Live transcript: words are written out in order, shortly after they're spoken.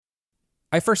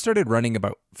I first started running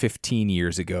about 15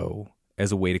 years ago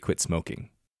as a way to quit smoking.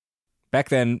 Back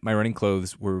then, my running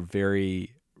clothes were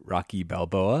very Rocky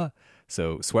Balboa,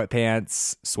 so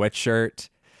sweatpants, sweatshirt.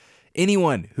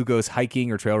 Anyone who goes hiking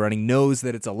or trail running knows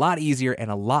that it's a lot easier and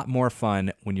a lot more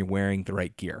fun when you're wearing the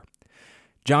right gear.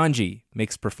 Janji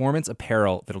makes performance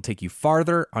apparel that'll take you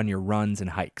farther on your runs and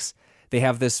hikes. They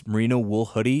have this merino wool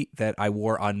hoodie that I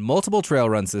wore on multiple trail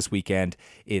runs this weekend.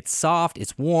 It's soft,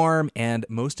 it's warm, and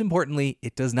most importantly,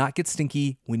 it does not get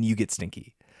stinky when you get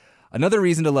stinky. Another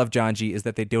reason to love Janji is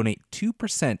that they donate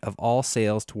 2% of all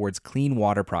sales towards clean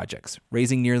water projects,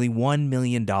 raising nearly $1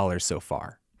 million so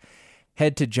far.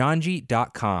 Head to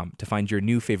janji.com to find your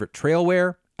new favorite trail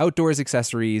wear, outdoors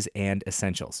accessories, and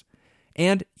essentials.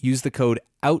 And use the code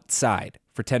OUTSIDE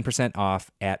for 10%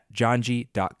 off at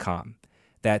janji.com.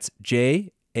 That's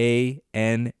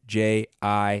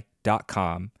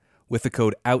JANJI.com with the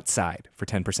code OUTSIDE for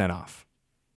 10% off.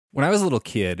 When I was a little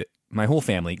kid, my whole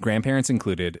family, grandparents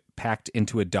included, packed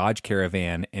into a Dodge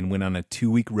Caravan and went on a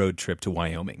 2-week road trip to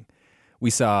Wyoming. We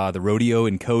saw the rodeo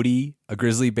in Cody, a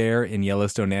grizzly bear in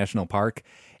Yellowstone National Park,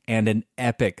 and an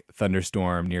epic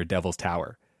thunderstorm near Devil's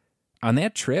Tower. On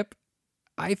that trip,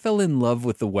 I fell in love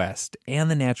with the West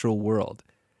and the natural world.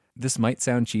 This might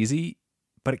sound cheesy,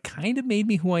 but it kind of made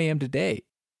me who I am today.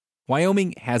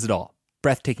 Wyoming has it all.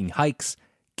 Breathtaking hikes,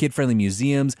 kid-friendly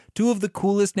museums, 2 of the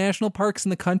coolest national parks in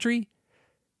the country.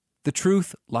 The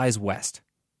truth lies west.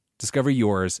 Discover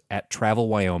yours at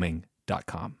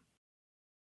travelwyoming.com.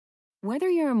 Whether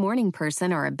you're a morning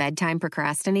person or a bedtime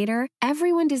procrastinator,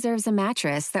 everyone deserves a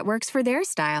mattress that works for their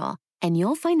style. And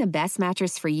you'll find the best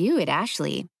mattress for you at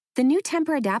Ashley. The new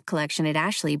Temper-Adapt collection at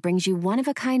Ashley brings you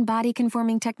one-of-a-kind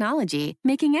body-conforming technology,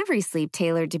 making every sleep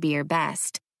tailored to be your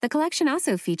best. The collection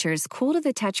also features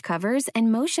cool-to-the-touch covers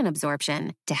and motion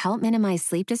absorption to help minimize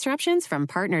sleep disruptions from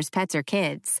partners, pets, or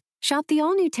kids. Shop the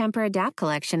all-new Temper-Adapt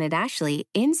collection at Ashley,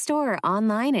 in-store or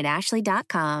online at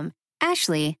ashley.com.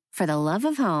 Ashley, for the love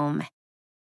of home.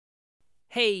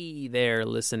 Hey there,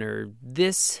 listener.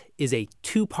 This is a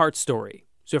 2-part story.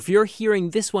 So if you're hearing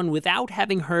this one without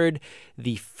having heard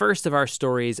the first of our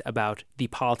stories about the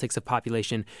politics of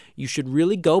population, you should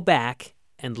really go back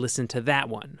and listen to that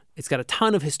one. It's got a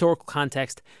ton of historical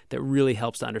context that really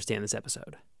helps to understand this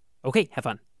episode. Okay, have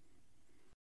fun.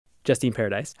 Justine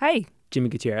Paradise. Hi. Jimmy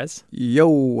Gutierrez.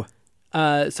 Yo.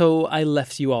 So I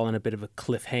left you all on a bit of a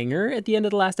cliffhanger at the end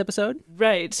of the last episode.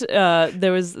 Right.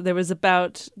 There was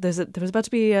about to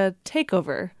be a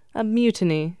takeover, a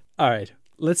mutiny. All right.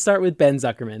 Let's start with Ben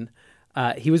Zuckerman.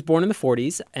 He was born in the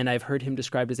 40s, and I've heard him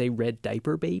described as a red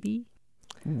diaper baby.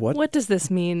 What does this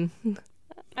mean?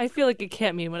 I feel like it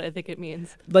can't mean what I think it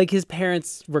means. Like his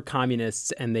parents were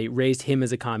communists, and they raised him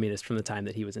as a communist from the time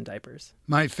that he was in diapers.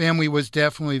 My family was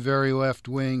definitely very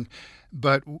left-wing,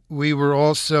 but we were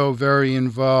also very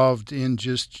involved in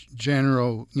just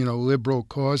general, liberal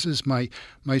causes. My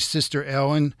sister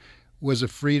Ellen was a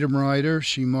freedom rider.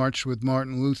 She marched with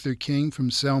Martin Luther King from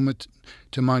Selma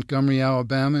to Montgomery,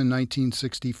 Alabama in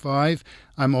 1965.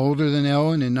 I'm older than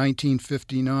Ellen. In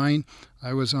 1959,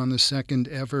 I was on the second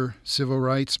ever Civil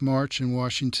Rights March in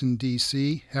Washington,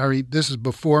 D.C. This is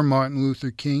before Martin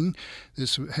Luther King.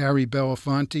 Harry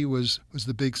Belafonte was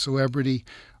the big celebrity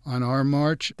on our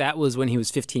march. That was when he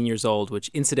was 15 years old, which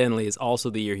incidentally is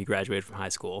also the year he graduated from high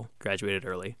school, graduated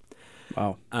early.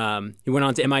 Wow. He went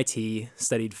on to MIT,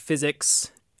 studied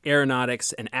physics,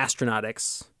 aeronautics, and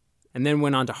astronautics, and then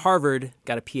went on to Harvard,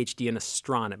 got a PhD in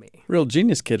astronomy. Real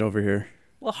genius kid over here.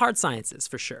 Well, hard sciences,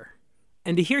 for sure.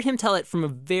 And to hear him tell it from a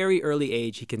very early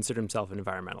age, he considered himself an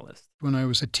environmentalist. When I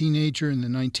was a teenager in the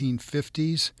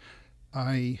 1950s,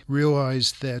 I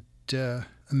realized that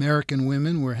American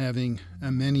women were having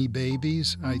many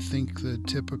babies. I think the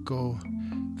typical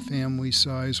family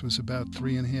size was about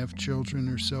 3.5 children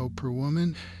or so per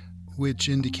woman, which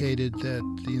indicated that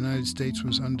the United States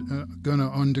was going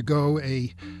to undergo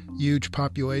a huge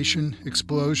population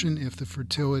explosion if the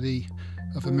fertility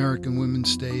of American women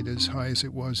stayed as high as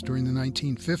it was during the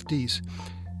 1950s.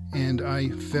 And I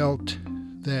felt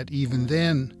that even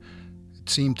then, it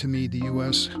seemed to me the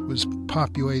U.S. was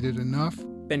populated enough.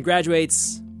 Ben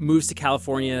graduates, moves to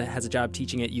California, has a job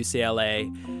teaching at UCLA,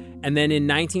 and then in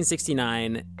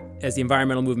 1969, as the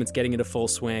environmental movement's getting into full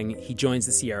swing, he joins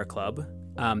the Sierra Club.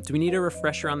 Do we need a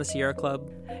refresher on the Sierra Club?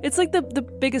 It's like the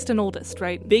biggest and oldest,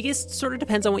 right? Biggest sort of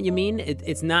depends on what you mean.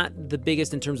 It's not the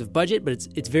biggest in terms of budget, but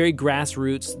it's very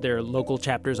grassroots. There are local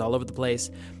chapters all over the place.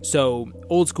 So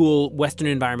old school Western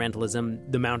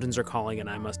environmentalism, the mountains are calling and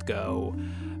I must go.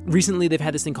 Recently, they've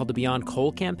had this thing called the Beyond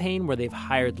Coal campaign, where they've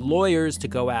hired lawyers to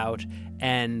go out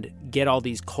and get all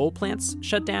these coal plants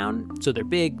shut down. So they're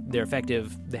big, they're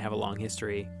effective, they have a long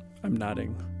history. I'm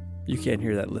nodding. You can't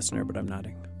hear that, listener, but I'm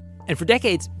nodding. And for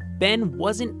decades, Ben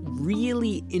wasn't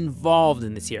really involved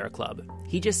in the Sierra Club.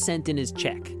 He just sent in his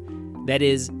check. That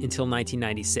is, until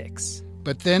 1996.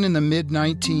 But then in the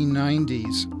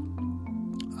mid-1990s,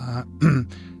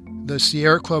 the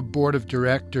Sierra Club Board of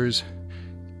Directors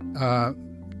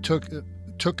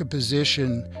took a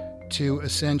position to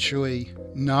essentially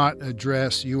not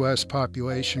address U.S.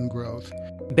 population growth.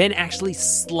 Ben actually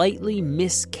slightly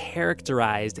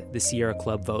mischaracterized the Sierra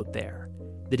Club vote there.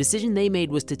 The decision they made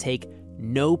was to take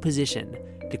no position,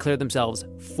 declare themselves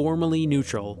formally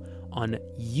neutral on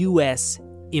U.S.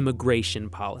 immigration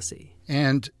policy.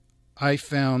 And I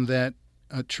found that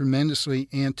tremendously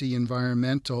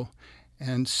anti-environmental.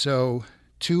 And so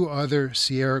 2 other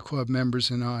Sierra Club members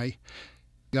and I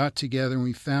got together and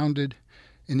we founded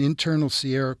an internal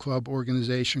Sierra Club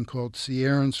organization called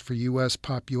Sierrans for U.S.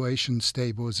 Population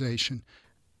Stabilization.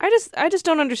 I just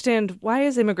don't understand, why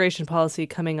is immigration policy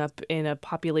coming up in a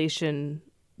population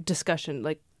discussion?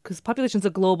 Like, because population's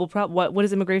a global problem. What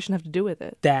does immigration have to do with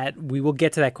it? That we will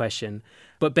get to that question.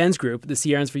 But Ben's group, the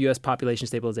Sierrans for U.S. Population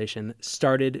Stabilization,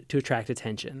 started to attract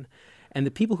attention. And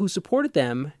the people who supported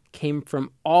them came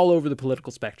from all over the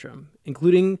political spectrum,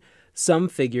 including some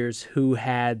figures who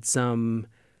had some,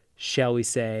 shall we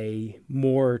say,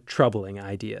 more troubling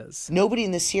ideas. Nobody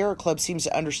in the Sierra Club seems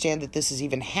to understand that this is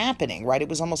even happening, right? It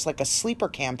was almost like a sleeper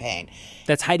campaign.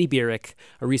 That's Heidi Bierich,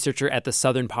 a researcher at the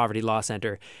Southern Poverty Law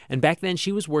Center. And back then,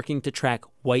 she was working to track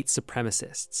white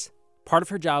supremacists. Part of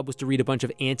her job was to read a bunch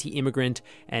of anti-immigrant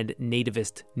and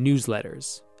nativist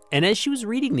newsletters. And as she was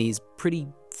reading these pretty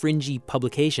fringy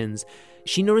publications,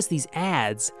 she noticed these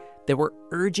ads that were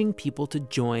urging people to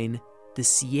join the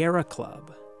Sierra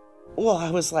Club. Well,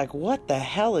 I was like, what the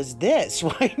hell is this,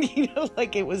 right?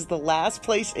 Like it was the last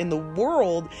place in the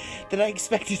world that I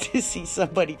expected to see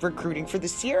somebody recruiting for the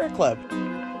Sierra Club.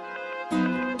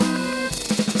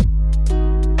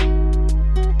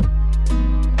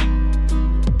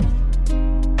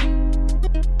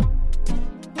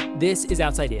 This is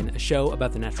Outside In, a show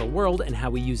about the natural world and how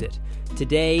we use it.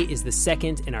 Today is the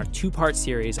second in our 2-part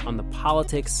series on the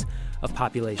politics of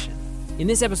population. In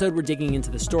this episode, we're digging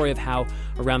into the story of how,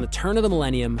 around the turn of the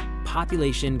millennium,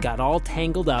 population got all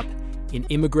tangled up in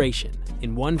immigration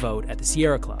in one vote at the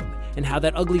Sierra Club, and how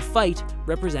that ugly fight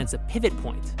represents a pivot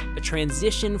point, a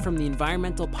transition from the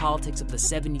environmental politics of the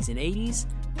 70s and 80s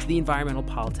to the environmental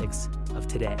politics of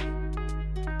today.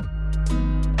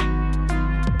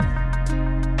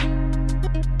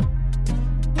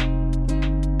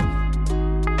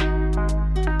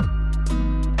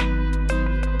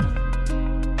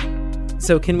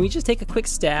 So can we just take a quick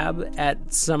stab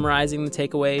at summarizing the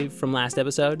takeaway from last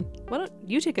episode? Why don't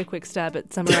you take a quick stab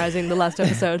at summarizing the last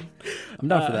episode? I'm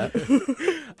down for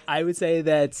that. I would say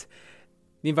that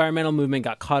the environmental movement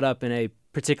got caught up in a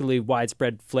particularly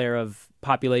widespread flare of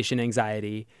population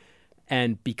anxiety.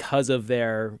 And because of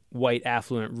their white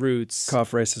affluent roots...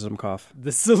 Cough, racism, cough.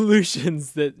 The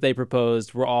solutions that they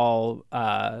proposed were all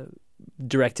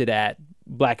directed at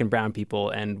black and brown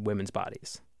people and women's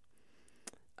bodies.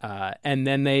 And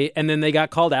then they got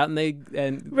called out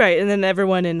right, and then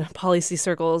everyone in policy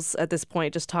circles at this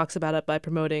point just talks about it by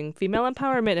promoting female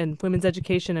empowerment and women's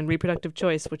education and reproductive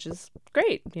choice, which is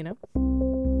great,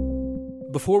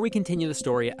 Before we continue the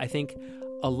story, I think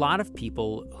a lot of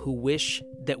people who wish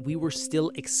that we were still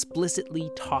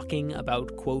explicitly talking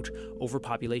about, quote,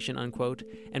 overpopulation, unquote,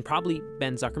 and probably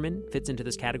Ben Zuckerman fits into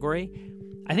this category.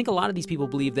 I think a lot of these people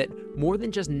believe that more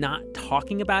than just not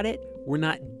talking about it, we're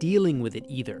not dealing with it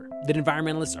either. That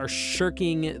environmentalists are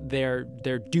shirking their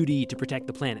duty to protect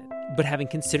the planet. But having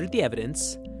considered the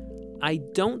evidence, I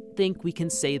don't think we can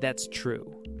say that's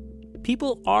true.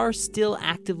 People are still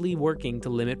actively working to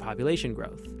limit population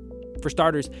growth. For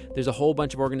starters, there's a whole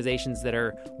bunch of organizations that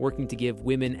are working to give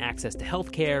women access to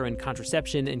healthcare and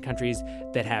contraception in countries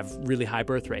that have really high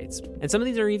birth rates. And some of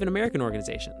these are even American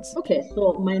organizations. Okay,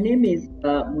 so my name is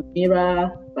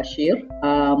Munira Bashir.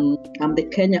 I'm the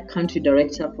Kenya Country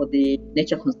Director for the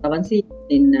Nature Conservancy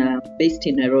based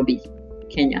in Nairobi,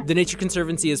 Kenya. The Nature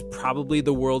Conservancy is probably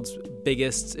the world's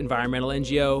biggest environmental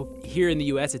NGO. Here in the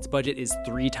U.S., its budget is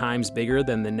 3 times bigger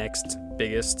than the next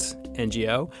biggest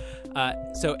NGO.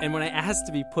 And when I asked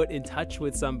to be put in touch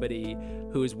with somebody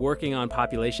who is working on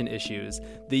population issues,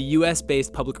 the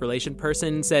U.S.-based public relation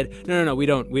person said, no, we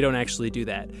don't actually do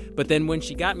that. But then when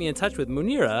she got me in touch with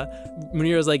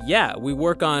Munira's like, yeah, we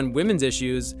work on women's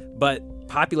issues, but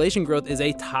population growth is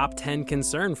a top 10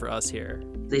 concern for us here.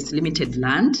 There's limited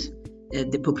land.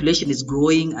 The population is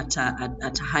growing at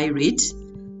a high rate.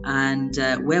 And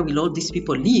where will all these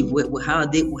people live? How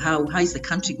is the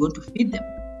country going to feed them?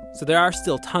 So there are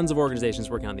still tons of organizations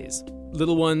working on these.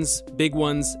 Little ones, big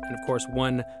ones, and of course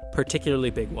one particularly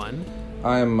big one.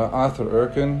 I'm Arthur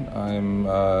Erkin. I'm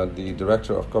the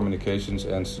Director of Communications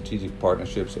and Strategic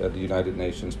Partnerships at the United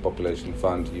Nations Population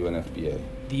Fund, UNFPA.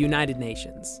 The United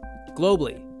Nations.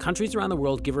 Globally, countries around the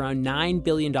world give around $9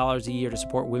 billion a year to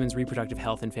support women's reproductive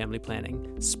health and family planning,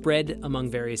 spread among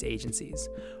various agencies.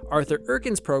 Arthur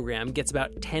Erkin's program gets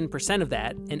about 10% of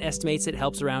that and estimates it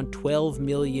helps around 12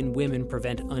 million women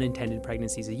prevent unintended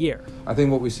pregnancies a year. I think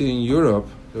what we see in Europe,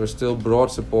 there is still broad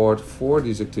support for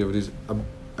these activities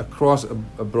across a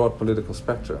broad political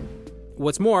spectrum.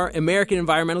 What's more, American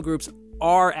environmental groups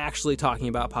are actually talking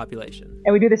about population.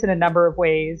 And we do this in a number of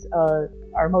ways.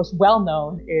 Our most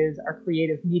well-known is our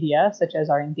creative media, such as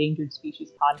our endangered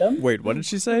species condoms. Wait, what did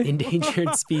she say?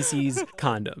 Endangered species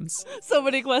condoms. So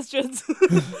many questions.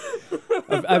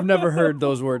 I've never heard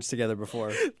those words together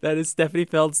before. That is Stephanie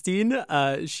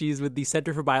Feldstein. She's with the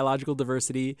Center for Biological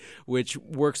Diversity, which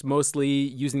works mostly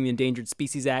using the Endangered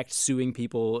Species Act, suing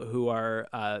people who are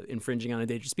infringing on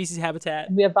endangered species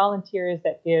habitat. We have volunteers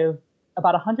that give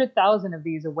about 100,000 of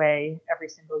these away every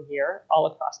single year all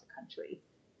across the country.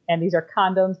 And these are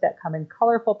condoms that come in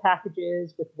colorful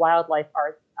packages with wildlife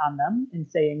art on them and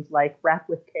sayings like, wrap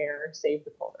with care, save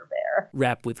the polar bear.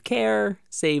 Wrap with care,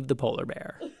 save the polar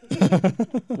bear.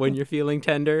 When you're feeling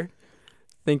tender,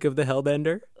 think of the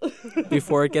hellbender.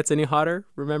 Before it gets any hotter,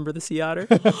 remember the sea otter.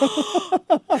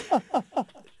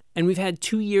 And we've had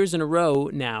 2 years in a row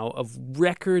now of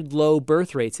record low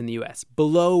birth rates in the U.S.,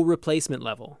 below replacement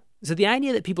level. So the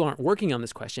idea that people aren't working on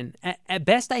this question, at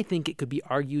best I think it could be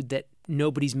argued that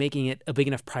nobody's making it a big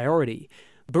enough priority.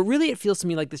 But really it feels to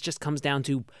me like this just comes down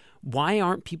to why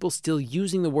aren't people still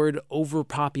using the word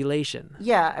overpopulation?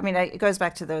 Yeah, I mean, it goes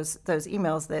back to those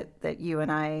emails that you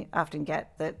and I often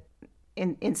get that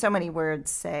in so many words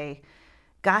say,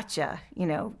 gotcha,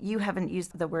 you haven't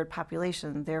used the word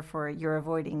population, therefore you're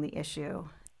avoiding the issue.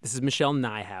 This is Michelle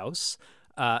Nijhuis,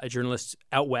 a journalist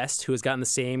out west who has gotten the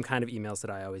same kind of emails that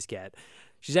I always get.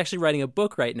 She's actually writing a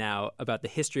book right now about the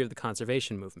history of the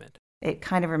conservation movement. It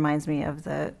kind of reminds me of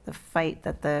the fight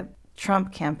that the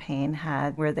Trump campaign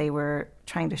had where they were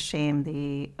trying to shame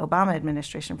the Obama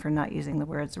administration for not using the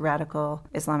words radical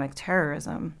Islamic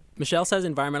terrorism. Michelle says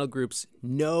environmental groups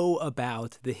know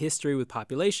about the history with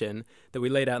population that we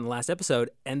laid out in the last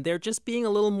episode, and they're just being a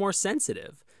little more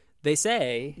sensitive. They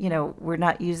say, we're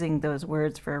not using those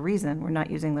words for a reason. We're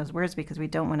not using those words because we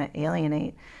don't want to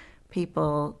alienate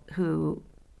people who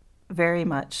very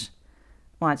much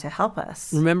want to help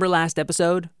us. Remember last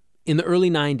episode? In the early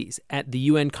 90s, at the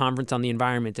UN Conference on the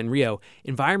Environment in Rio,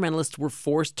 environmentalists were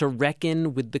forced to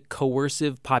reckon with the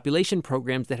coercive population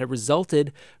programs that had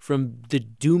resulted from the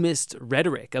doomist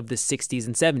rhetoric of the 60s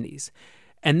and 70s.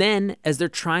 And then, as they're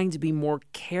trying to be more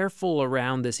careful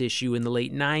around this issue in the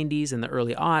late 90s and the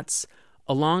early aughts,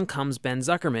 along comes Ben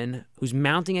Zuckerman, who's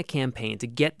mounting a campaign to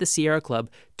get the Sierra Club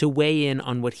to weigh in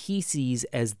on what he sees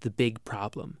as the big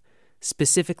problem,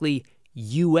 specifically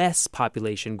U.S.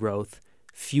 population growth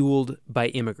fueled by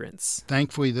immigrants.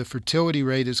 Thankfully, the fertility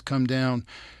rate has come down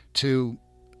to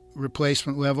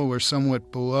replacement level or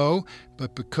somewhat below,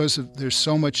 but because there's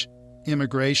so much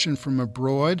immigration from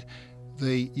abroad,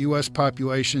 the U.S.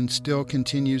 population still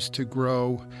continues to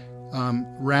grow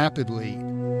rapidly.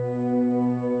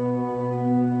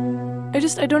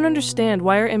 I don't understand.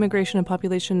 Why are immigration and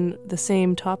population the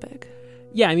same topic?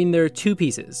 Yeah, I mean, there are two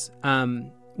pieces.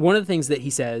 One of the things that he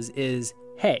says is,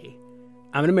 hey,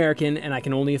 I'm an American and I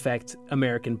can only affect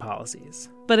American policies.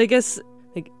 But I guess,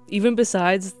 even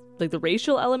besides, the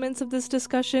racial elements of this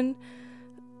discussion,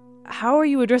 how are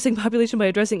you addressing population by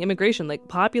addressing immigration?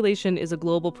 Population is a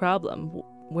global problem.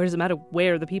 Where does it matter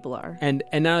where the people are? And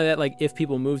not only that, if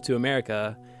people move to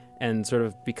America and sort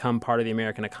of become part of the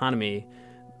American economy,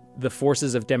 the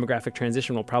forces of demographic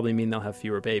transition will probably mean they'll have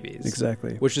fewer babies.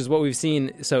 Exactly. Which is what we've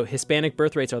seen. So Hispanic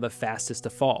birth rates are the fastest to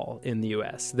fall in the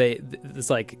U.S. It's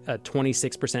like a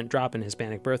 26% drop in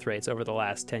Hispanic birth rates over the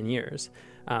last 10 years,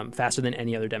 faster than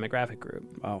any other demographic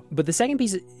group. Wow. But the second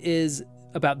piece is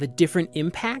about the different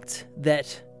impact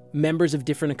that members of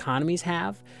different economies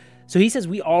have. So he says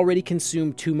we already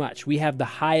consume too much. We have the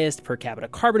highest per capita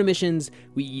carbon emissions.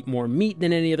 We eat more meat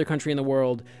than any other country in the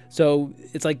world. So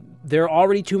it's like there are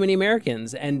already too many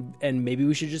Americans, and maybe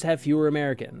we should just have fewer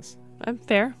Americans.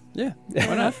 Fair. Yeah,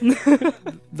 why not?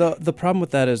 The problem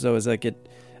with that is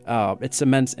it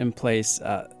cements in place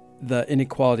the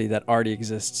inequality that already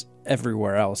exists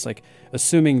everywhere else.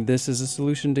 Assuming this is a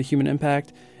solution to human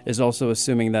impact is also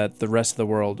assuming that the rest of the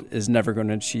world is never going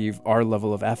to achieve our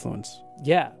level of affluence.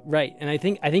 Yeah, right. And I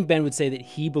think Ben would say that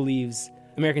he believes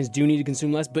Americans do need to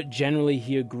consume less, but generally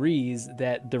he agrees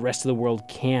that the rest of the world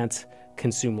can't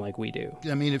consume like we do.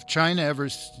 I mean, if China ever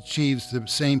achieves the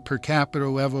same per capita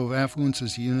level of affluence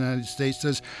as the United States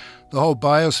does, the whole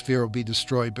biosphere will be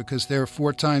destroyed because there are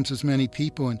 4 times as many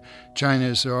people in China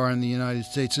as there are in the United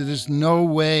States. So there's no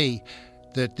way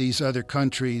that these other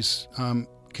countries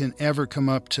can ever come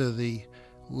up to the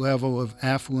level of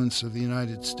affluence of the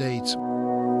United States.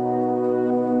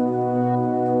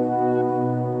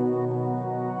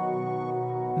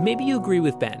 Maybe you agree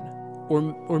with Ben,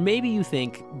 or maybe you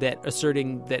think that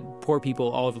asserting that poor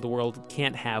people all over the world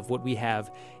can't have what we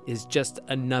have is just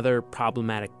another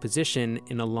problematic position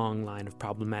in a long line of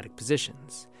problematic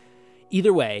positions.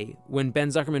 Either way, when Ben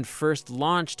Zuckerman first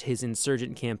launched his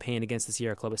insurgent campaign against the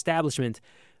Sierra Club establishment,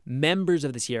 members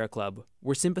of the Sierra Club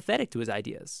were sympathetic to his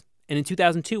ideas. And in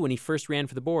 2002, when he first ran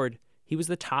for the board, he was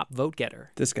the top vote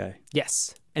getter. This guy.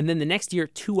 Yes. And then the next year,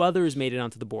 2 others made it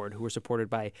onto the board who were supported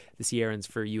by the Sierrans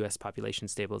for U.S. Population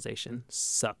Stabilization,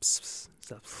 SUPS,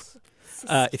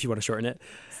 if you want to shorten it.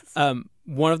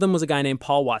 One of them was a guy named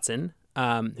Paul Watson,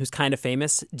 who's kind of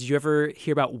famous. Did you ever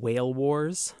hear about Whale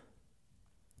Wars?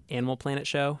 Animal Planet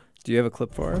show? Do you have a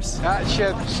clip for us? That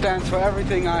ship stands for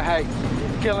everything I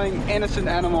hate, killing innocent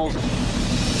animals.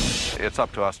 It's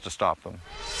up to us to stop them.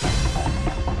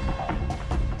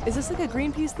 Is this like a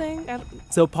Greenpeace thing?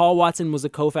 So Paul Watson was a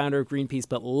co-founder of Greenpeace,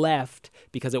 but left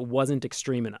because it wasn't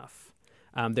extreme enough.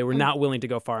 They were not willing to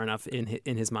go far enough in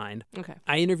his mind. Okay.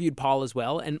 I interviewed Paul as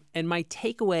well, and my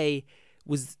takeaway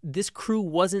was this crew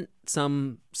wasn't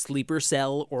some sleeper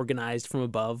cell organized from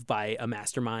above by a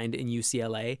mastermind in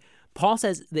UCLA. Paul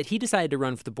says that he decided to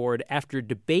run for the board after a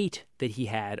debate that he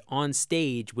had on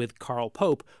stage with Carl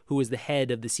Pope, who was the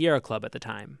head of the Sierra Club at the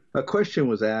time. A question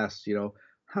was asked,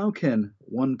 how can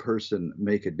one person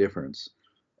make a difference?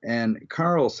 And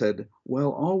Carl said,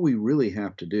 well, all we really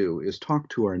have to do is talk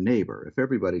to our neighbor. If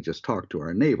everybody just talked to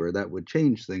our neighbor, that would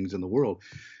change things in the world.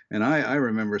 And I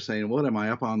remember saying, what, am I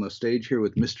up on the stage here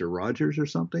with Mr. Rogers or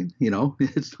something?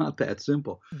 It's not that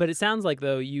simple. But it sounds like,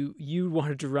 though, you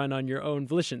wanted to run on your own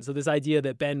volition. So this idea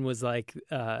that Ben was like,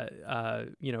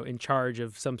 in charge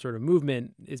of some sort of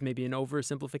movement is maybe an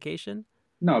oversimplification?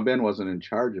 No, Ben wasn't in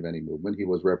charge of any movement. He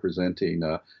was representing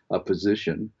a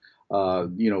position.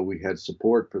 We had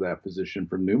support for that position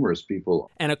from numerous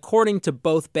people. And according to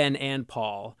both Ben and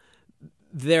Paul,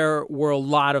 there were a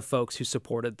lot of folks who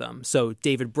supported them. So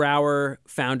David Brower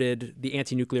founded the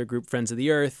anti-nuclear group Friends of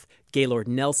the Earth. Gaylord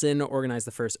Nelson organized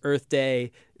the first Earth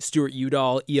Day. Stuart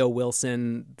Udall, E.O.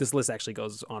 Wilson. This list actually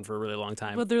goes on for a really long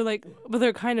time. But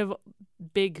they're kind of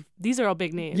big. These are all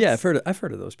big names. Yeah, I've heard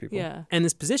of those people. Yeah. And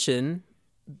this position,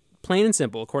 plain and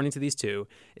simple, according to these two,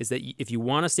 is that if you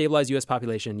want to stabilize U.S.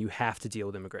 population, you have to deal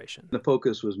with immigration. The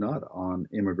focus was not on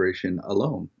immigration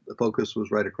alone. The focus was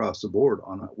right across the board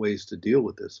on ways to deal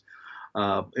with this.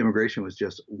 Immigration was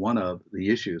just one of the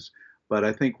issues. But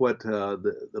I think what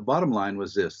the bottom line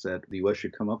was this, that the U.S.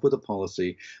 should come up with a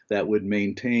policy that would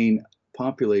maintain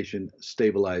population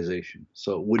stabilization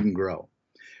so it wouldn't grow.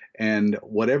 And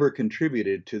whatever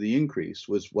contributed to the increase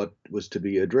was what was to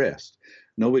be addressed.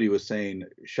 Nobody was saying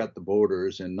shut the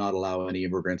borders and not allow any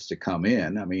immigrants to come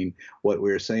in. I mean, what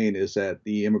we're saying is that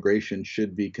the immigration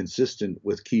should be consistent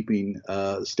with keeping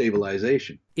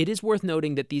stabilization. It is worth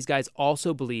noting that these guys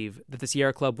also believe that the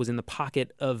Sierra Club was in the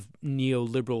pocket of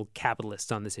neoliberal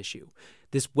capitalists on this issue.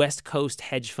 This West Coast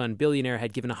hedge fund billionaire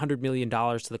had given $100 million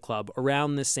to the club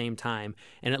around this same time,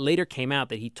 and it later came out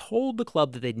that he told the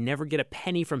club that they'd never get a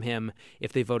penny from him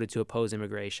if they voted to oppose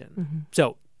immigration. Mm-hmm.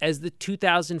 So, as the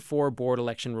 2004 board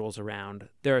election rolls around,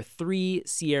 there are 3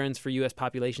 Sierrans for U.S.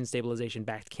 population stabilization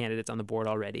backed candidates on the board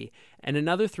already, and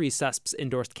another 3 SUSPs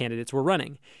endorsed candidates were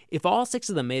running. If all 6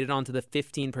 of them made it onto the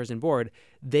 15-person board,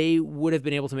 they would have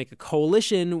been able to make a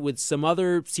coalition with some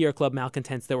other Sierra Club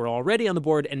malcontents that were already on the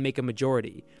board and make a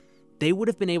majority. They would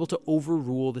have been able to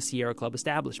overrule the Sierra Club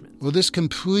establishment. Well, this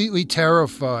completely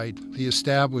terrified the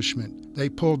establishment. They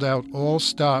pulled out all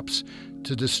stops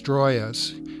to destroy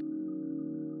us.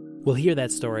 We'll hear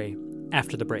that story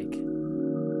after the break.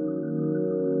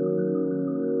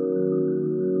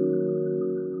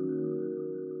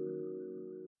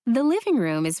 The living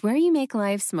room is where you make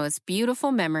life's most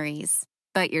beautiful memories.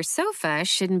 But your sofa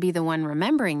shouldn't be the one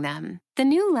remembering them. The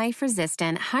new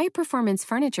life-resistant, high-performance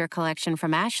furniture collection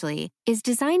from Ashley is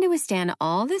designed to withstand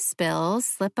all the spills,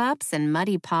 slip-ups, and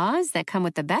muddy paws that come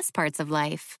with the best parts of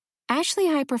life. Ashley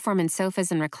high-performance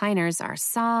sofas and recliners are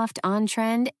soft,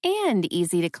 on-trend, and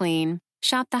easy to clean.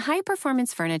 Shop the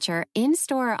high-performance furniture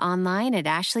in-store or online at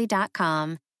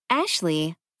ashley.com.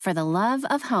 Ashley, for the love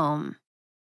of home.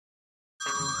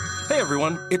 Hey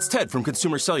everyone, it's Ted from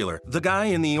Consumer Cellular, the guy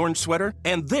in the orange sweater,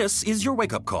 and this is your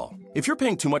wake-up call. If you're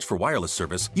paying too much for wireless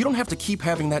service, you don't have to keep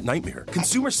having that nightmare.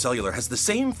 Consumer Cellular has the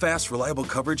same fast, reliable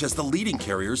coverage as the leading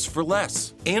carriers for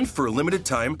less. And for a limited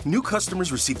time, new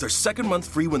customers receive their second month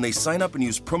free when they sign up and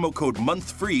use promo code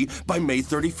MONTHFREE by May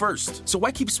 31st. So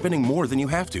why keep spending more than you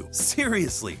have to?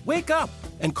 Seriously, wake up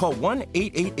and call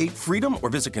 1-888-FREEDOM or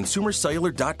visit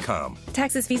consumercellular.com.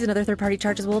 Taxes, fees, and other third-party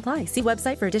charges will apply. See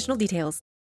website for additional details.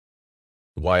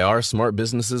 Why are smart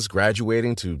businesses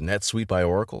graduating to NetSuite by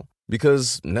Oracle?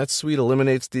 Because NetSuite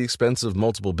eliminates the expense of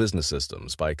multiple business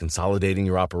systems by consolidating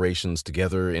your operations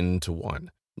together into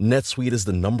one. NetSuite is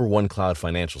the #1 cloud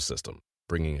financial system,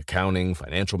 bringing accounting,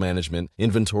 financial management,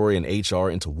 inventory, and HR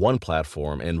into one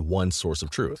platform and one source of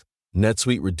truth.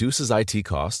 NetSuite reduces IT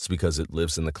costs because it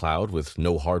lives in the cloud with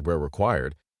no hardware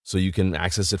required, so you can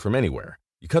access it from anywhere.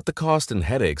 You cut the cost and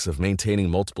headaches of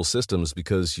maintaining multiple systems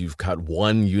because you've got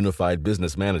one unified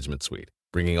business management suite.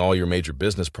 Bringing all your major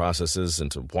business processes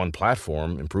into one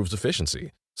platform improves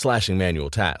efficiency, slashing manual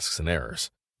tasks and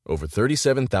errors. Over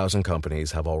 37,000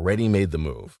 companies have already made the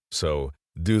move, so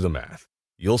do the math.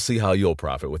 You'll see how you'll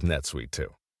profit with NetSuite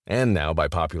too. And now, by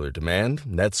popular demand,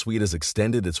 NetSuite has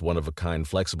extended its one-of-a-kind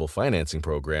flexible financing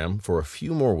program for a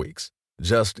few more weeks.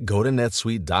 Just go to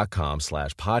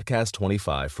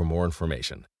netsuite.com/podcast25 for more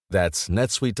information. That's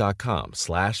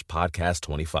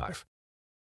netsuite.com/podcast25.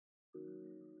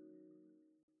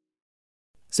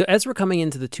 So as we're coming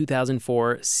into the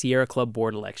 2004 Sierra Club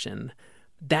board election,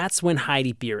 that's when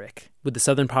Heidi Beirich, with the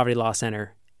Southern Poverty Law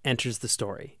Center, enters the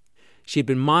story. She had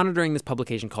been monitoring this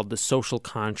publication called The Social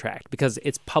Contract because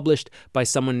it's published by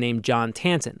someone named John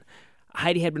Tanton.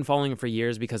 Heidi had been following him for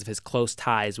years because of his close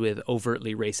ties with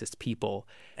overtly racist people,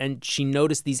 and she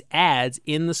noticed these ads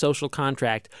in The Social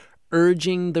Contract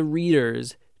urging the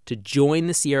readers to join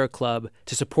the Sierra Club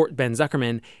to support Ben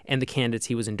Zuckerman and the candidates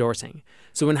he was endorsing.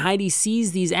 So when Heidi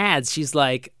sees these ads, she's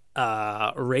like,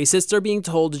 racists are being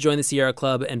told to join the Sierra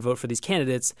Club and vote for these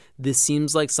candidates. This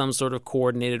seems like some sort of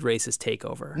coordinated racist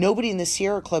takeover. Nobody in the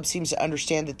Sierra Club seems to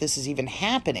understand that this is even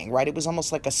happening, right? It was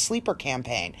almost like a sleeper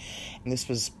campaign. And this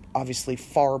was obviously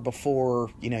far before,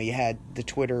 you had the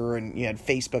Twitter and you had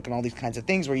Facebook and all these kinds of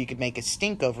things where you could make a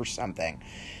stink over something.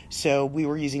 So we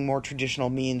were using more traditional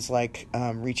means like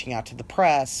reaching out to the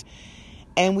press.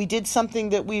 And we did something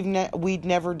that we'd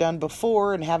never done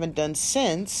before and haven't done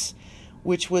since,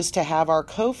 which was to have our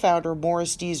co-founder,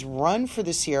 Morris Dees, run for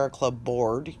the Sierra Club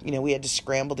board. We had to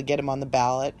scramble to get him on the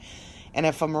ballot. And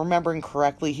if I'm remembering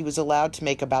correctly, he was allowed to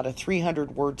make about a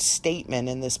 300-word statement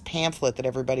in this pamphlet that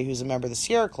everybody who's a member of the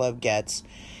Sierra Club gets.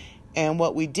 And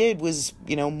what we did was,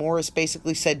 Morris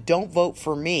basically said, don't vote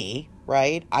for me,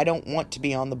 right? I don't want to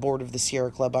be on the board of the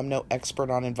Sierra Club. I'm no expert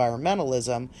on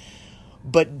environmentalism.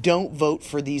 But don't vote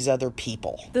for these other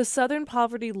people. The Southern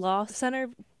Poverty Law Center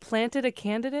planted a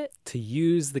candidate? To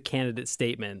use the candidate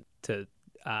statement to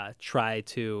try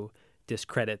to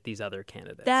discredit these other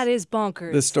candidates. That is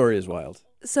bonkers. This story is wild.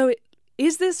 So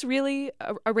is this really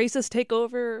a racist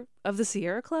takeover of the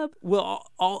Sierra Club? Well,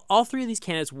 all three of these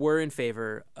candidates were in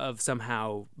favor of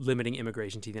somehow limiting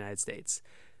immigration to the United States.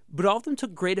 But all of them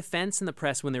took great offense in the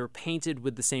press when they were painted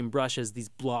with the same brush as these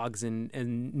blogs and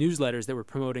newsletters that were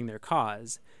promoting their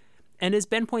cause. And as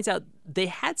Ben points out, they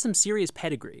had some serious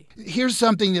pedigree. Here's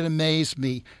something that amazed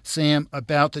me, Sam,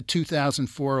 about the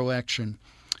 2004 election.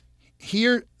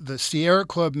 Here, the Sierra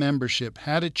Club membership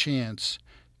had a chance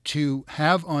to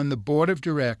have on the board of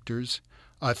directors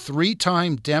a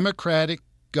 3-time Democratic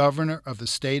governor of the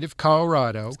state of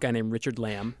Colorado. This guy named Richard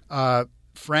Lamb.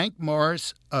 Frank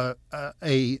Morris, a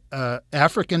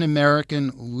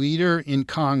African-American leader in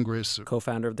Congress.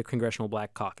 Co-founder of the Congressional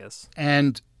Black Caucus.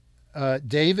 And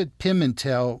David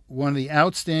Pimentel, one of the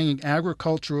outstanding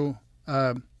agricultural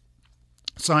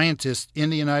scientists in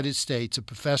the United States, a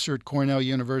professor at Cornell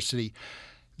University.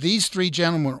 These 3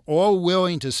 gentlemen were all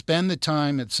willing to spend the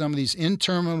time at some of these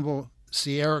interminable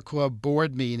Sierra Club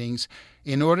board meetings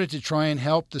in order to try and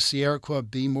help the Sierra Club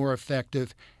be more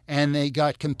effective, and they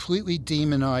got completely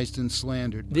demonized and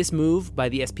slandered. This move by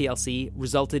the SPLC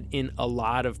resulted in a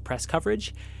lot of press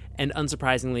coverage, and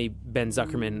unsurprisingly, Ben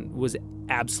Zuckerman was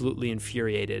absolutely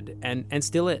infuriated, and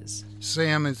still is.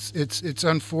 Sam, it's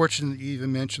unfortunate you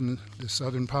even mentioned the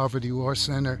Southern Poverty Law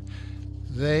Center.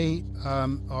 They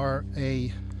are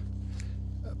a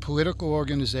political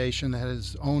organization that has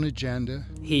its own agenda.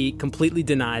 He completely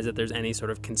denies that there's any sort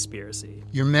of conspiracy.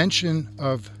 Your mention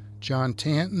of John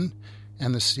Tanton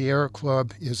and the Sierra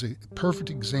Club is a perfect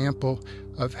example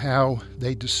of how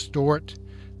they distort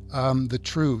the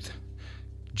truth.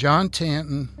 John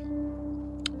Tanton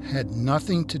had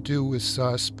nothing to do with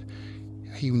SUSP.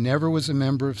 He never was a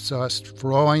member of SUS.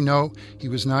 For all I know, he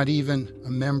was not even a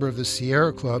member of the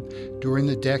Sierra Club during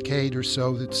the decade or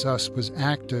so that SUS was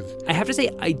active. I have to say,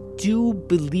 I do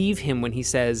believe him when he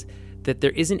says that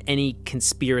there isn't any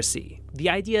conspiracy. The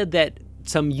idea that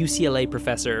some UCLA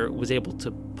professor was able to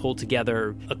pull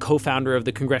together a co-founder of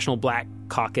the Congressional Black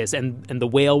Caucus and the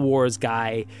Whale Wars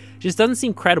guy just doesn't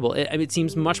seem credible. It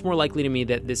seems much more likely to me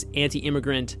that this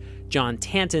anti-immigrant John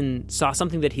Tanton saw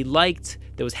something that he liked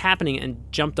that was happening and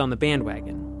jumped on the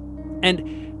bandwagon.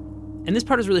 And this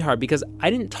part is really hard because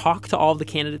I didn't talk to all of the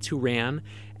candidates who ran,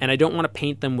 and I don't want to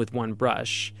paint them with one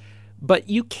brush. But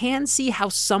you can see how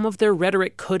some of their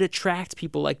rhetoric could attract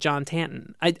people like John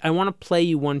Tanton. I want to play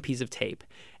you one piece of tape.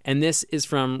 And this is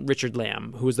from Richard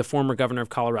Lamb, who was the former governor of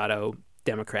Colorado,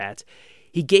 Democrat.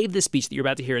 He gave this speech that you're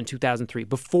about to hear in 2003,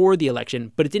 before the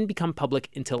election, but it didn't become public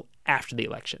until after the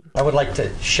election. I would like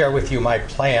to share with you my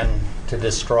plan to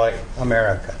destroy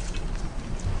America.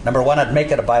 Number one, I'd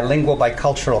make it a bilingual,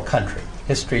 bicultural country.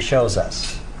 History shows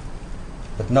us.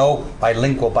 But no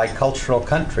bilingual, bicultural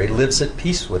country lives at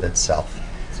peace with itself.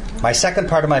 My second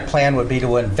part of my plan would be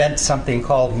to invent something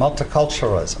called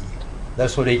multiculturalism.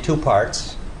 This would be two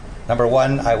parts. Number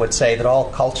one, I would say that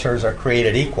all cultures are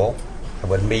created equal. It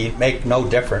would make no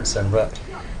difference and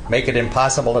make it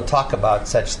impossible to talk about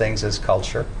such things as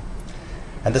culture.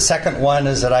 And the second one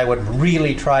is that I would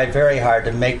really try very hard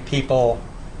to make people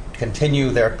continue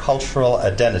their cultural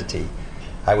identity.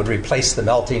 I would replace the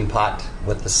melting pot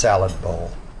with the salad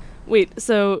bowl. Wait,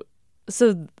 so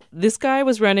this guy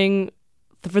was running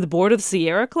for the board of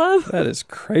Sierra Club? That is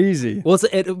crazy. Well,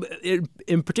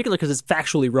 in particular because it's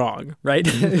factually wrong, right?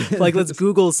 Like, let's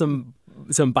Google some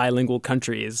bilingual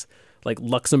countries like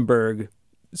Luxembourg,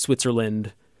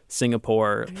 Switzerland,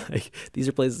 Singapore. Like, these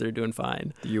are places that are doing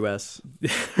fine. The U.S.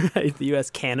 Right, the U.S.,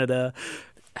 Canada.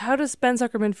 How does Ben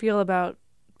Zuckerman feel about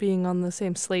being on the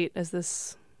same slate as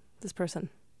this person?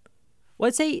 Well,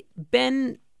 I'd say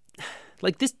Ben,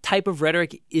 like, this type of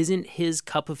rhetoric isn't his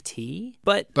cup of tea,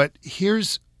 but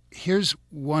here's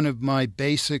one of my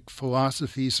basic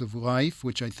philosophies of life,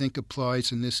 which I think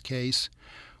applies in this case.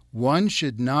 One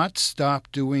should not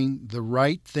stop doing the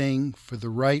right thing for the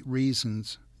right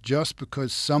reasons just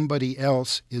because somebody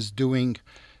else is doing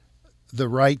the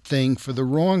right thing for the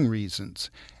wrong reasons.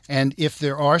 And if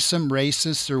there are some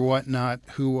racists or whatnot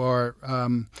who are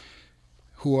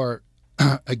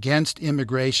against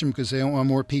immigration because they don't want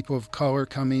more people of color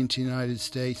coming into the United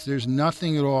States, there's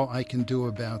nothing at all I can do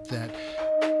about that.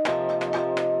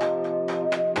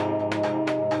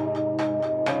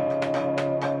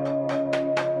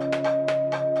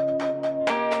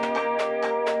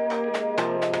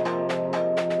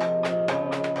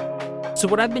 So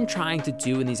what I've been trying to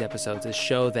do in these episodes is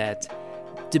show that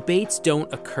debates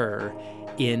don't occur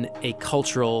in a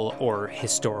cultural or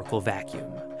historical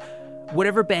vacuum.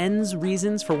 Whatever Ben's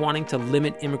reasons for wanting to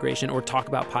limit immigration or talk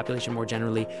about population more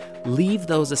generally, leave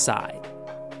those aside.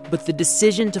 But the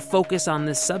decision to focus on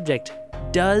this subject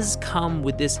does come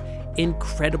with this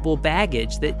incredible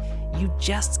baggage that you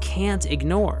just can't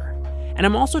ignore. And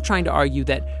I'm also trying to argue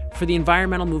that for the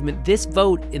environmental movement, this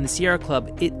vote in the Sierra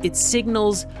Club, it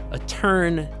signals a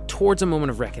turn towards a moment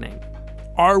of reckoning.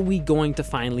 Are we going to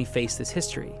finally face this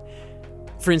history?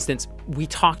 For instance, we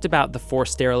talked about the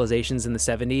forced sterilizations in the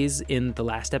 70s in the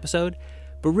last episode,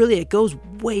 but really it goes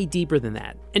way deeper than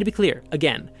that. And to be clear,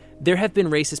 again, there have been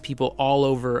racist people all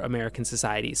over American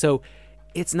society. So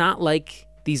it's not like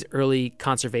these early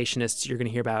conservationists you're going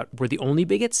to hear about were the only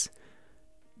bigots,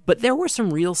 but there were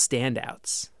some real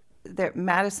standouts.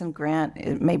 Madison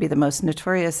Grant may be the most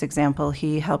notorious example.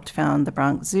 He helped found the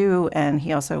Bronx Zoo, and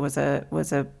he also was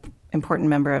a important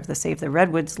member of the Save the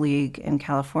Redwoods League in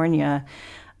California.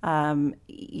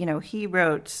 He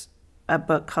wrote a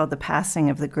book called The Passing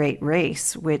of the Great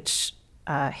Race, which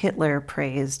Hitler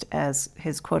praised as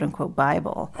his quote-unquote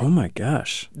Bible. Oh, my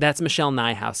gosh. That's Michelle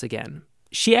Nijhuis again.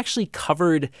 She actually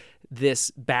covered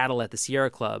this battle at the Sierra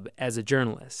Club as a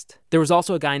journalist. There was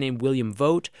also a guy named William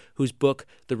Vogt, whose book,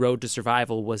 The Road to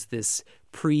Survival, was this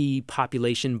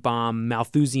pre-population bomb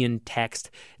Malthusian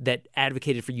text that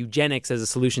advocated for eugenics as a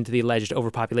solution to the alleged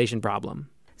overpopulation problem.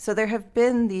 So there have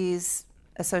been these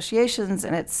associations,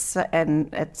 and it's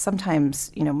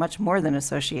sometimes, much more than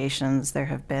associations. There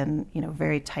have been,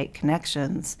 very tight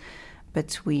connections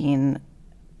between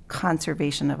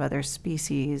conservation of other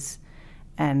species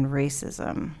and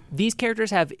racism. These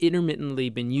characters have intermittently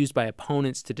been used by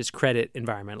opponents to discredit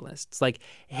environmentalists. Like,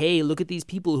 hey, look at these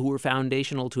people who were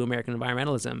foundational to American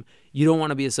environmentalism. You don't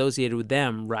want to be associated with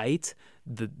them, right?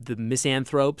 The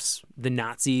misanthropes, the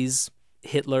Nazis,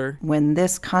 Hitler. When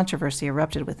this controversy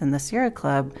erupted within the Sierra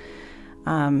Club,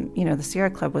 the Sierra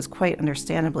Club was quite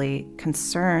understandably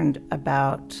concerned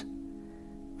about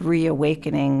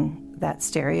reawakening that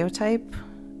stereotype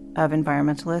of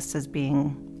environmentalists as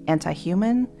being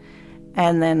anti-human.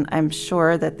 And then I'm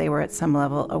sure that they were at some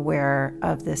level aware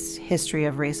of this history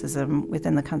of racism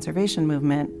within the conservation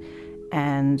movement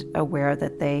and aware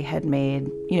that they had made,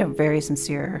 very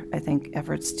sincere, I think,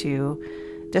 efforts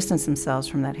to distance themselves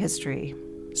from that history.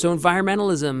 So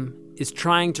environmentalism is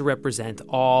trying to represent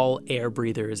all air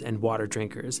breathers and water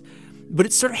drinkers, but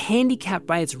it's sort of handicapped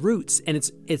by its roots, and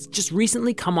it's just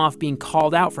recently come off being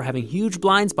called out for having huge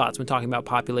blind spots when talking about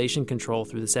population control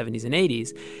through the 70s and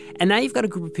 80s. And now you've got a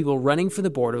group of people running for the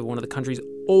board of one of the country's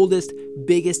oldest,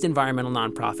 biggest environmental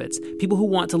nonprofits, people who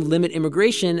want to limit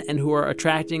immigration and who are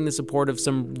attracting the support of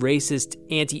some racist,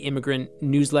 anti-immigrant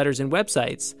newsletters and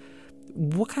websites.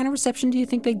 What kind of reception do you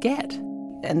think they get?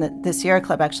 And the Sierra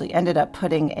Club actually ended up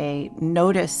putting a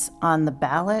notice on the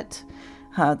ballot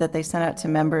that they sent out to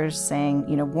members saying,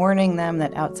 warning them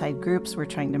that outside groups were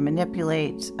trying to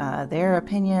manipulate their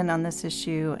opinion on this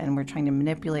issue and were trying to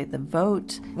manipulate the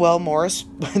vote. Well, Morris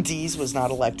Dees was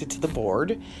not elected to the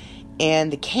board,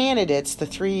 and the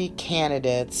three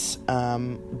candidates,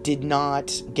 did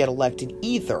not get elected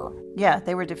either. Yeah,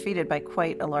 they were defeated by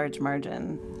quite a large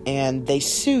margin. And they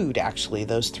sued, actually.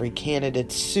 Those three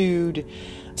candidates sued,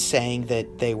 saying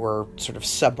that they were sort of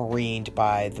submarined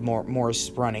by the Morris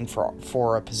running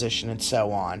for a position and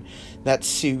so on. That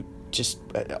suit just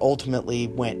ultimately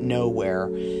went nowhere.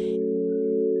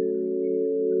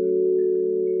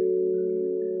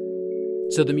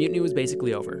 So the mutiny was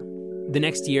basically over. The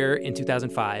next year, in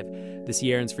 2005, the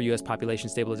Sierrans for U.S. Population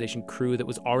Stabilization crew that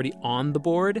was already on the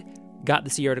board got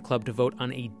the Sierra Club to vote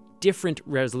on a different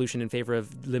resolution in favor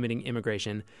of limiting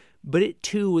immigration, but it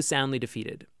too was soundly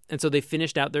defeated. And so they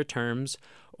finished out their terms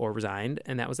or resigned,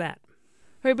 and that was that.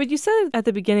 Right, but you said at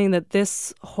the beginning that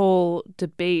this whole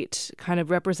debate kind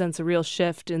of represents a real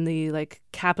shift in the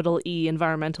capital E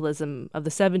environmentalism of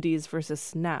the 70s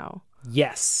versus now.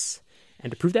 Yes.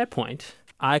 And to prove that point,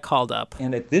 I called up.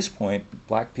 And at this point,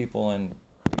 black people and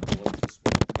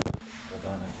hold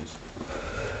on, I just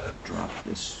dropped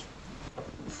this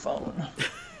phone.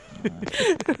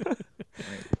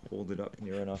 Hold it up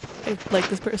near enough. I like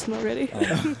this person already.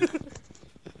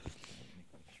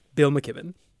 Bill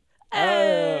McKibben.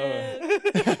 Oh.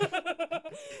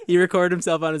 He recorded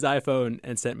himself on his iPhone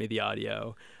and sent me the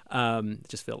audio.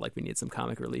 Just felt like we need some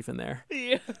comic relief in there.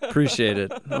 Yeah. Appreciate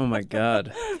it. Oh my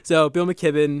God. So Bill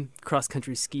McKibben,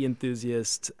 cross-country ski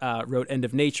enthusiast, wrote End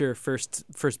of Nature, first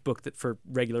book for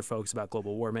regular folks about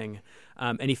global warming.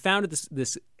 And he founded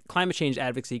this climate change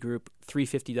advocacy group,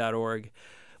 350.org.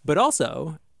 But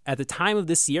also, at the time of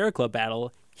this Sierra Club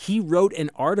battle, he wrote an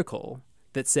article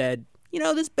that said,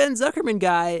 this Ben Zuckerman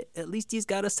guy, at least he's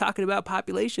got us talking about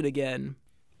population again.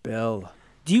 Bill.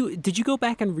 Did you go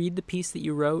back and read the piece that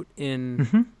you wrote in...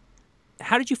 Mm-hmm.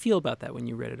 How did you feel about that when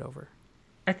you read it over?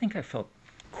 I think I felt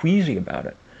queasy about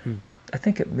it. I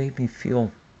think it made me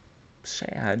feel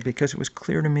sad because it was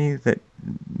clear to me that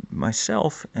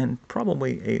myself and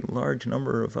probably a large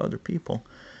number of other people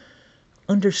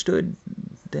understood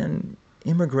then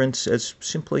immigrants as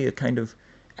simply a kind of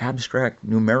abstract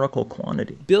numerical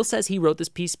quantity. Bill says he wrote this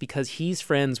piece because he's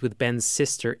friends with Ben's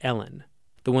sister, Ellen,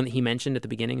 the one that he mentioned at the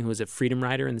beginning, who was a freedom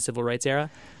rider in the civil rights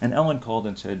era. And Ellen called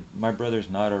and said, "My brother's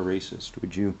not a racist.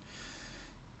 Would you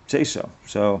say so?"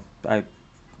 So I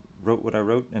wrote what I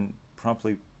wrote and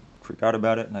promptly forgot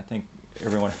about it. And I think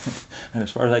everyone, and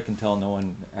as far as I can tell, no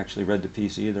one actually read the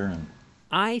piece either. And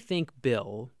I think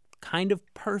Bill kind of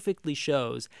perfectly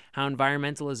shows how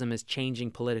environmentalism is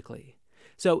changing politically.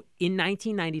 So in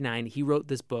 1999, he wrote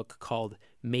this book called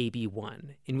Maybe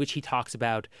One, in which he talks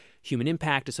about human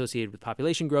impact associated with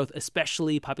population growth,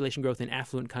 especially population growth in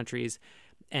affluent countries,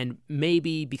 and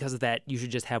maybe because of that, you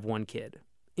should just have one kid.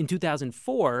 In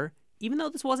 2004, even though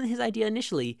this wasn't his idea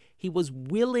initially, he was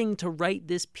willing to write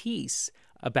this piece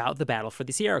about the battle for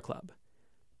the Sierra Club.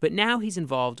 But now he's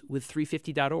involved with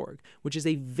 350.org, which is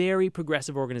a very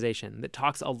progressive organization that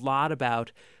talks a lot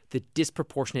about the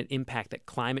disproportionate impact that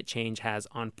climate change has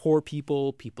on poor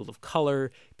people, people of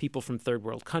color, people from third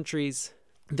world countries.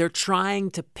 They're trying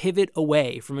to pivot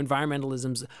away from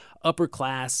environmentalism's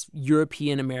upper-class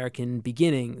European American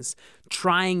beginnings,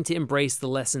 trying to embrace the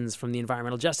lessons from the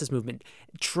environmental justice movement,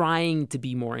 trying to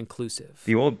be more inclusive.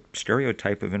 the old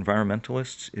stereotype of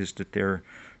environmentalists is that they're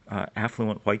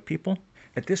affluent white people.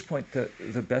 At this point,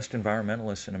 the best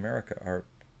environmentalists in America are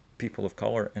people of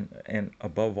color and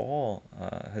above all,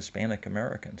 Hispanic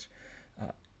Americans.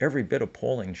 Every bit of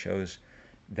polling shows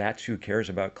that's who cares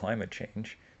about climate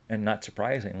change, and not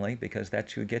surprisingly, because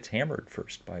that's who gets hammered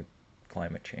first by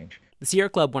climate change. The Sierra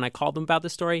Club, when I called them about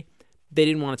this story, they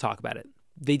didn't want to talk about it.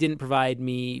 They didn't provide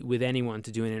me with anyone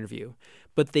to do an interview.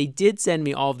 But they did send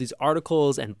me all of these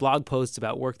articles and blog posts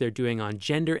about work they're doing on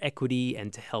gender equity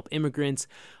and to help immigrants,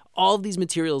 all of these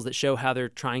materials that show how they're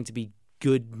trying to be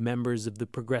good members of the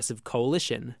Progressive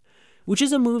Coalition, which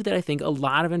is a move that I think a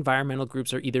lot of environmental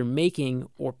groups are either making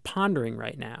or pondering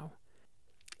right now.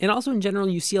 And also in general,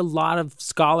 you see a lot of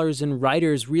scholars and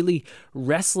writers really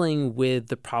wrestling with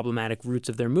the problematic roots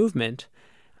of their movement.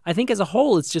 I think as a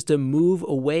whole, it's just a move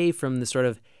away from the sort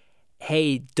of,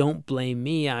 hey, don't blame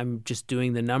me, I'm just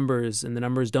doing the numbers and the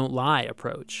numbers don't lie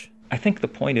approach. I think the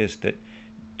point is that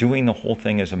doing the whole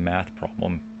thing as a math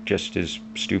problem just is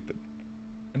stupid.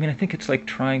 I mean, I think it's like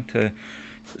trying to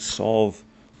solve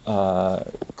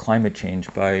climate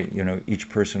change by, each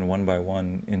person one by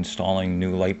one installing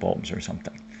new light bulbs or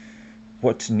something.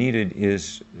 What's needed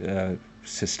is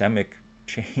systemic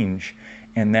change,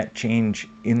 and that change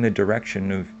in the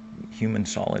direction of human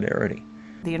solidarity.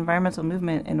 The environmental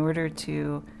movement, in order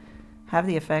to have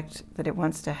the effect that it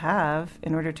wants to have,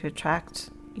 in order to attract,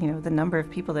 the number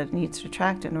of people that it needs to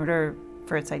attract, in order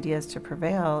for its ideas to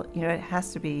prevail, it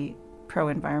has to be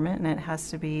pro-environment and it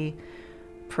has to be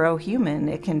pro-human.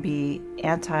 It can be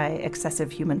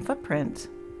anti-excessive human footprint,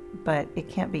 but it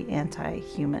can't be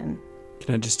anti-human.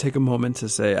 Can I just take a moment to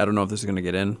say, I don't know if this is going to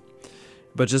get in,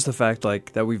 but just the fact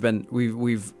that we've and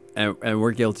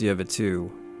we're guilty of it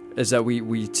too, is that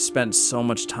we spent so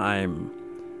much time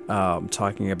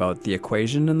talking about the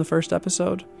equation in the first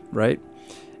episode, right?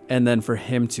 And then for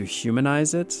him to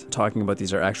humanize it, talking about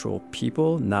these are actual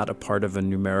people, not a part of a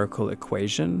numerical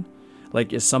equation,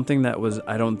 is something that was,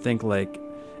 I don't think,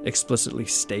 explicitly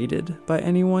stated by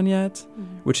anyone yet,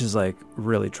 which is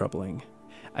really troubling.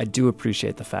 I do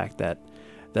appreciate the fact that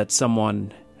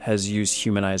someone has used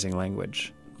humanizing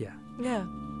language. Yeah. Yeah.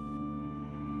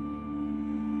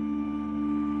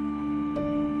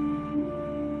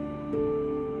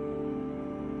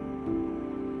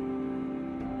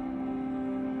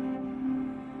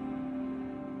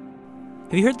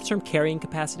 Have you heard the term carrying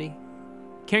capacity?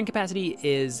 Carrying capacity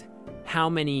is how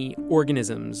many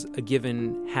organisms a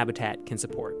given habitat can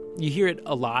support. You hear it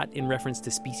a lot in reference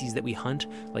to species that we hunt,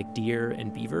 like deer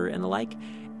and beaver and the like,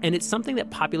 and it's something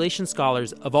that population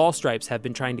scholars of all stripes have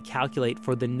been trying to calculate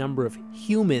for the number of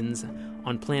humans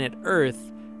on planet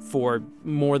Earth for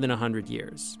more than 100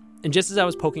 years. And just as I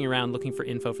was poking around looking for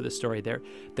info for this story, there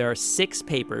are 6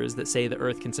 papers that say the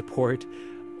Earth can support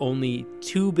only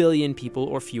 2 billion people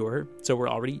or fewer, so we're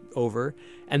already over.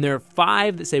 And there are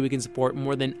 5 that say we can support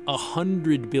more than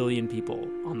 100 billion people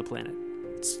on the planet.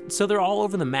 So they're all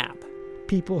over the map.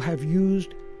 People have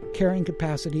used carrying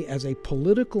capacity as a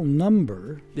political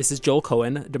number. This is Joel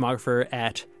Cohen, demographer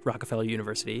at Rockefeller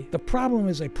University. The problem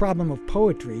is a problem of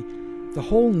poetry. The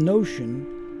whole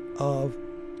notion of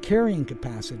carrying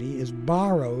capacity is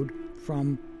borrowed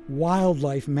from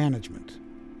wildlife management.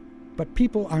 But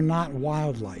people are not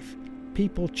wildlife.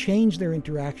 People change their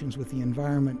interactions with the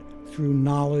environment through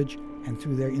knowledge and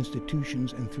through their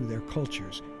institutions and through their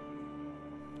cultures.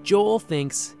 Joel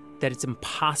thinks that it's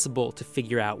impossible to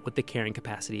figure out what the carrying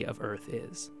capacity of Earth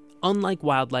is. Unlike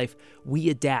wildlife, we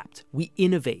adapt, we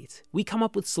innovate, we come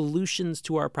up with solutions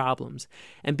to our problems.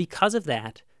 And because of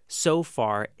that, so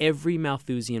far, every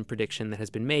Malthusian prediction that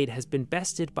has been made has been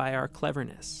bested by our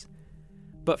cleverness.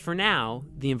 But for now,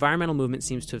 the environmental movement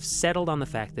seems to have settled on the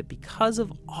fact that because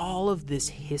of all of this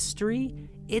history,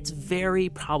 it's very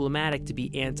problematic to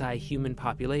be anti-human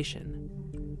population.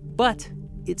 But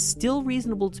it's still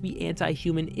reasonable to be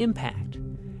anti-human impact.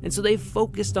 And so they've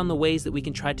focused on the ways that we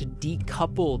can try to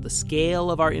decouple the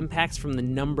scale of our impacts from the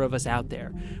number of us out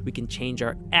there. We can change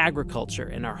our agriculture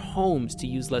and our homes to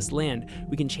use less land.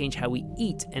 We can change how we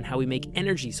eat and how we make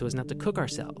energy so as not to cook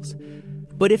ourselves.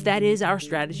 But if that is our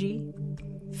strategy,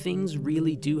 things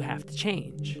really do have to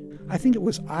change. I think it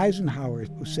was Eisenhower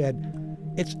who said,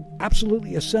 it's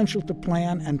absolutely essential to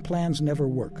plan, and plans never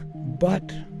work.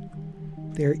 But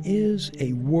there is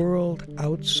a world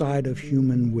outside of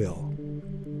human will.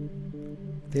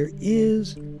 There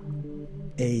is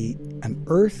an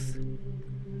Earth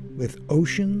with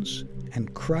oceans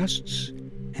and crusts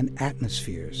and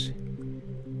atmospheres.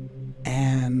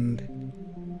 And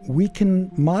we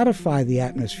can modify the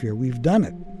atmosphere. We've done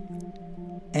it.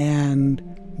 And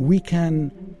we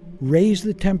can raise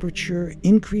the temperature,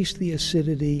 increase the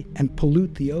acidity, and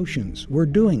pollute the oceans. We're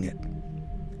doing it.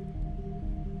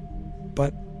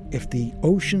 But if the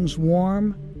oceans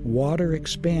warm, water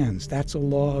expands. That's a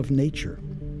law of nature.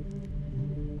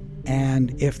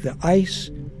 And if the ice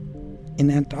in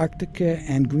Antarctica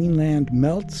and Greenland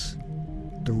melts,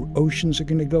 the oceans are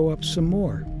going to go up some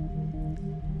more.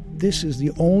 this is the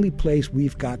only place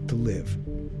we've got to live.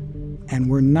 And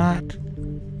we're not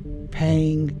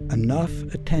paying enough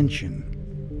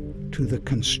attention to the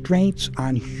constraints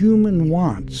on human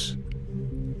wants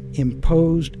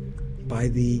imposed by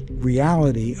the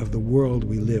reality of the world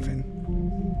we live in.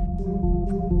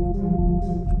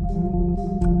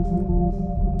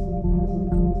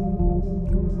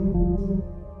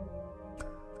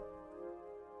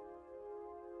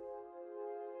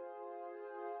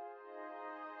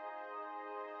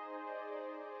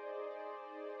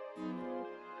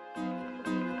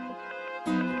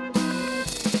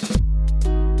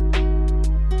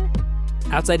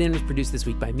 Outside In was produced this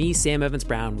week by me, Sam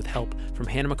Evans-Brown, with help from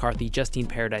Hannah McCarthy, Justine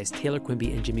Paradise, Taylor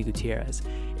Quimby, and Jimmy Gutierrez.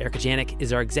 Erica Janik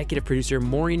is our executive producer.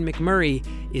 Maureen McMurray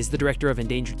is the director of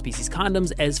Endangered Species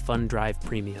Condoms as Fund Drive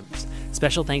Premiums.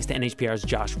 Special thanks to NHPR's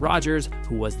Josh Rogers,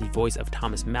 who was the voice of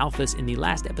Thomas Malthus in the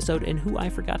last episode and who I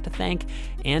forgot to thank,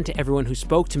 and to everyone who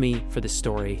spoke to me for this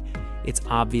story. It's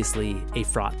obviously a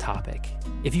fraught topic.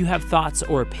 If you have thoughts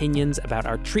or opinions about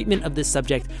our treatment of this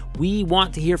subject, we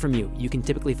want to hear from you. You can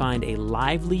typically find a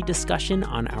lively discussion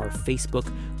on our Facebook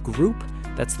group.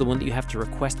 That's the one that you have to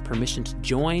request permission to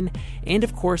join. And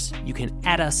of course, you can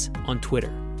add us on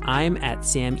Twitter. I'm at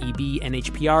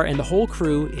SamEBNHPR, and the whole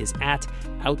crew is at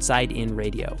Outside In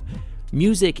Radio.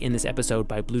 Music in this episode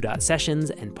by Blue Dot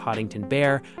Sessions and Poddington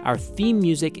Bear. Our theme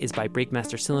music is by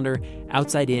Breakmaster Cylinder.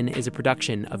 Outside In is a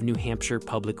production of New Hampshire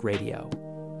Public Radio.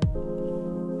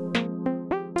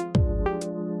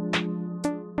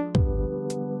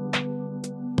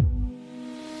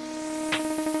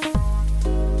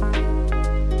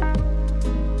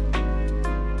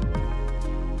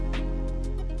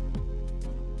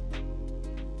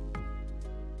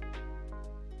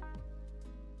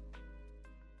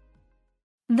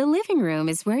 The living room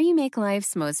is where you make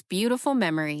life's most beautiful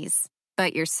memories.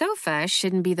 But your sofa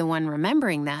shouldn't be the one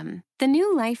remembering them. The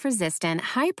new life-resistant,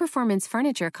 high-performance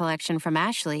furniture collection from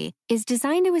Ashley is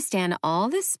designed to withstand all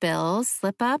the spills,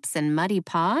 slip-ups, and muddy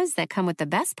paws that come with the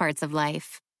best parts of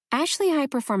life. Ashley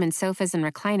high-performance sofas and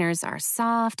recliners are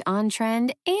soft,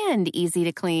 on-trend, and easy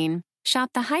to clean. Shop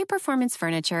the high-performance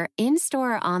furniture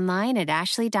in-store or online at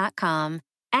ashley.com.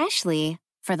 Ashley,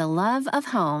 for the love of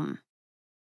home.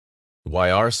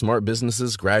 Why are smart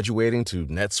businesses graduating to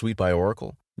NetSuite by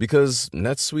Oracle? Because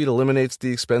NetSuite eliminates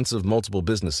the expense of multiple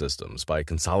business systems by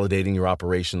consolidating your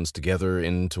operations together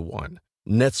into one.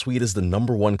 NetSuite is the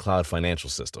 #1 cloud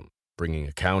financial system, bringing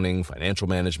accounting, financial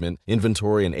management,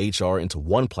 inventory, and HR into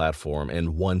one platform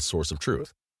and one source of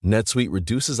truth. NetSuite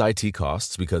reduces IT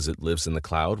costs because it lives in the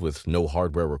cloud with no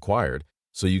hardware required,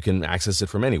 so you can access it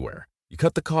from anywhere. You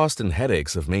cut the cost and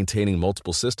headaches of maintaining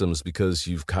multiple systems because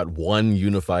you've got one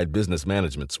unified business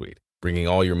management suite. Bringing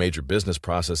all your major business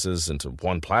processes into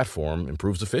one platform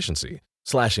improves efficiency,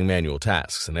 slashing manual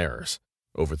tasks and errors.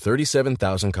 Over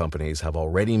 37,000 companies have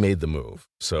already made the move,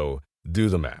 so do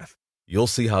the math. You'll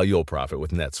see how you'll profit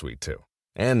with NetSuite too.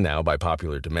 And now, by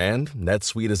popular demand,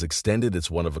 NetSuite has extended its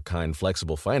one-of-a-kind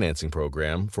flexible financing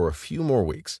program for a few more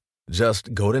weeks.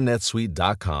 Just go to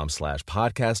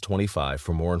netsuite.com/podcast25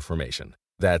 for more information.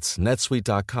 That's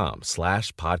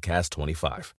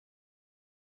netsuite.com/podcast25.